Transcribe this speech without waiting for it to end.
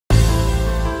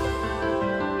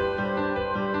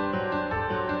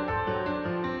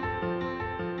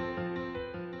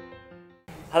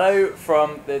Hello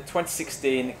from the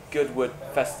 2016 Goodwood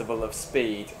Festival of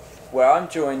Speed, where I'm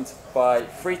joined by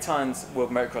 3 times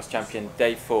World Motocross champion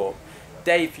Dave Thorpe.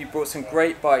 Dave, you brought some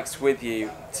great bikes with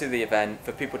you to the event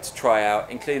for people to try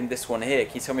out, including this one here.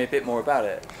 Can you tell me a bit more about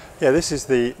it? Yeah, this is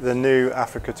the new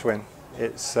Africa Twin.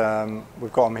 It's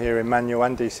we've got them here in manual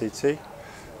and DCT,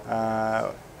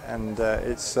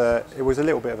 it was a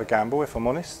little bit of a gamble, if I'm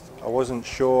honest. I wasn't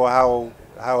sure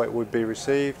how it would be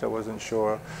received. I wasn't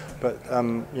sure, but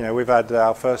you know, we've had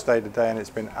our first day today and it's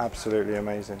been absolutely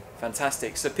amazing.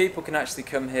 Fantastic. So people can actually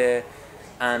come here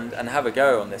and have a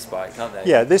go on this bike, can't they?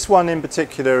 Yeah, this one in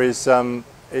particular is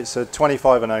it's a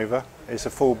 25 and over. It's a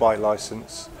full bike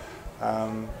license,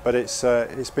 but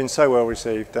it's been so well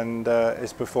received and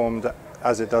it's performed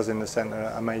as it does in the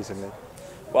centre amazingly.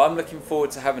 Well, I'm looking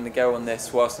forward to having a go on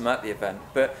this whilst I'm at the event,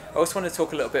 but I also want to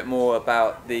talk a little bit more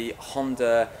about the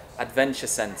Honda Adventure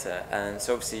Centre, and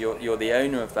so obviously you're the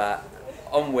owner of that,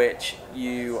 on which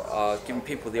you are giving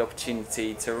people the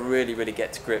opportunity to really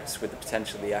get to grips with the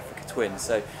potential of the Africa Twin.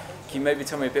 So can you maybe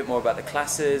tell me a bit more about the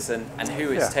classes and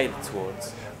who it's tailored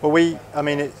towards? Well,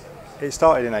 it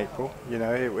started in April. You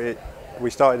know, we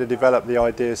started to develop the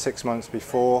idea 6 months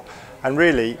before, and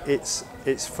really it's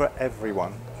for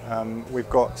everyone. We've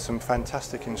got some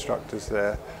fantastic instructors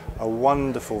there, a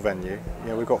wonderful venue. You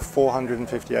know, we've got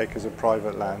 450 acres of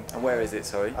private land. And where is it,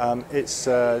 sorry? It's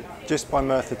just by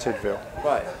Merthyr Tydfil.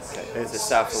 Right, okay. It's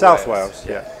South Wales,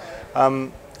 yeah.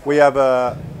 We have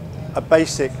a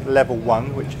basic level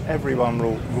 1, which everyone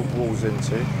rolls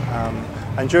into.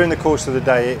 And during the course of the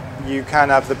day, you can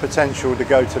have the potential to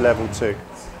go to level 2.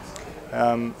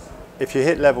 If you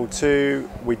hit level 2,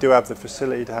 we do have the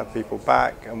facility to have people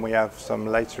back, and we have some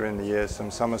later in the year, some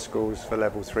summer schools for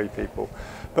level 3 people.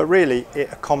 But really,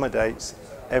 it accommodates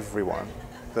everyone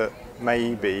that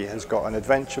maybe has got an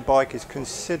adventure bike, is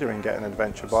considering getting an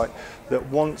adventure bike, that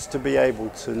wants to be able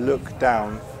to look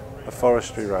down a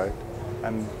forestry road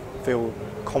and feel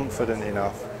confident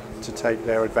enough to take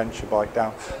their adventure bike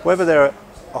down. Whether they're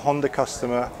a Honda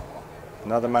customer,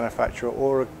 another manufacturer,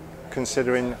 or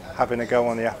considering having a go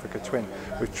on the Africa Twin,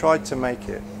 we've tried to make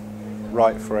it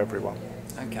right for everyone.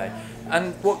 Okay,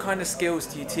 and what kind of skills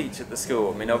do you teach at the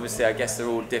school? I mean, obviously I guess they're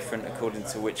all different according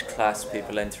to which class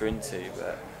people enter into,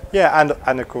 but... Yeah,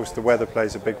 and of course the weather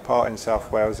plays a big part in South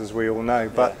Wales, as we all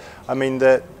know, but I mean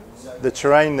the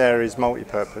terrain there is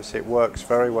multi-purpose. It works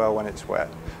very well when it's wet,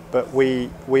 but we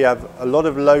have a lot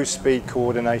of low speed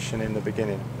coordination in the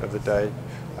beginning of the day.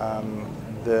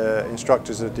 The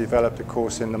instructors have developed a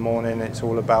course in the morning. It's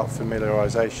all about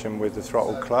familiarisation with the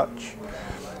throttle clutch,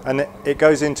 and it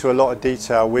goes into a lot of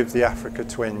detail with the Africa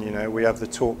Twin. You know, we have the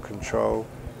torque control,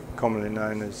 commonly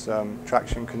known as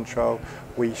traction control.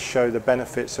 We show the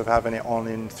benefits of having it on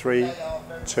in 3,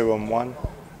 2 and 1.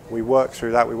 We work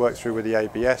through that. We work through with the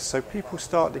ABS, so people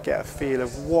start to get a feel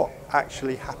of what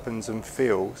actually happens and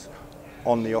feels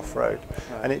on the off-road,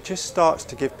 and it just starts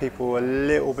to give people a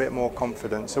little bit more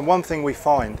confidence. And one thing we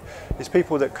find is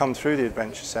people that come through the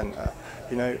Adventure Centre,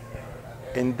 you know,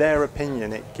 in their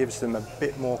opinion it gives them a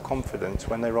bit more confidence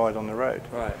when they ride on the road.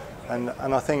 Right. And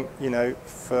I think, you know,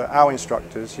 for our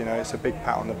instructors, you know, it's a big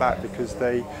pat on the back because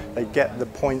they get the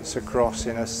points across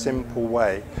in a simple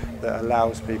way that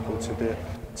allows people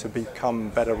to become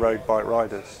better road bike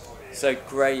riders. So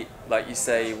great, like you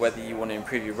say, whether you want to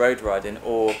improve your road riding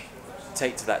or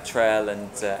take to that trail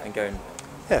and go and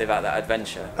live out that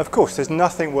adventure. Of course, there's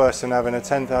nothing worse than having a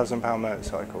 £10,000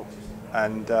 motorcycle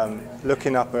and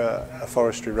looking up a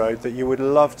forestry road that you would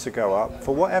love to go up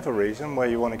for whatever reason, where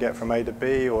you want to get from A to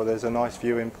B, or there's a nice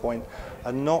viewing point,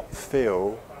 and not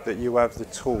feel that you have the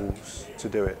tools to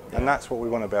do it. And that's what we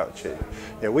want to be able to achieve.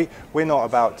 Yeah, we're not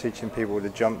about teaching people to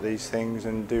jump these things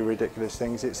and do ridiculous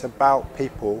things. It's about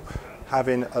people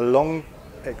having a long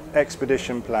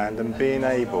expedition planned and being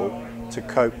able to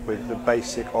cope with the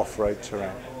basic off-road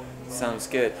terrain. Sounds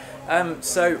good.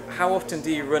 So how often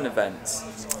do you run events?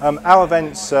 Our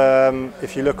events,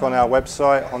 if you look on our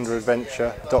website,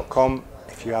 hondaadventure.com,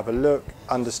 if you have a look,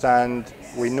 understand,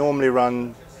 we normally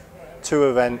run 2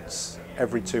 events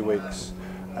every 2 weeks.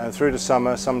 Through the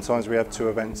summer, sometimes we have 2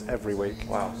 events every week.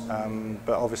 Wow.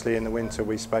 But obviously in the winter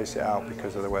we space it out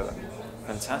because of the weather.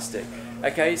 Fantastic.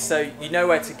 Okay, so you know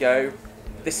where to go.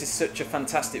 This is such a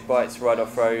fantastic bike to ride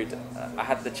off-road. I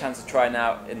had the chance of trying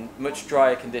out in much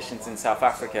drier conditions in South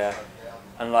Africa,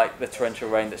 unlike the torrential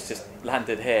rain that's just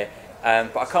landed here.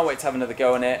 But I can't wait to have another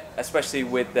go on it, especially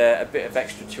with a bit of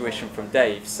extra tuition from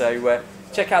Dave. So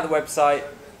check out the website,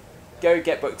 go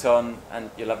get booked on,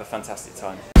 and you'll have a fantastic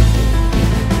time.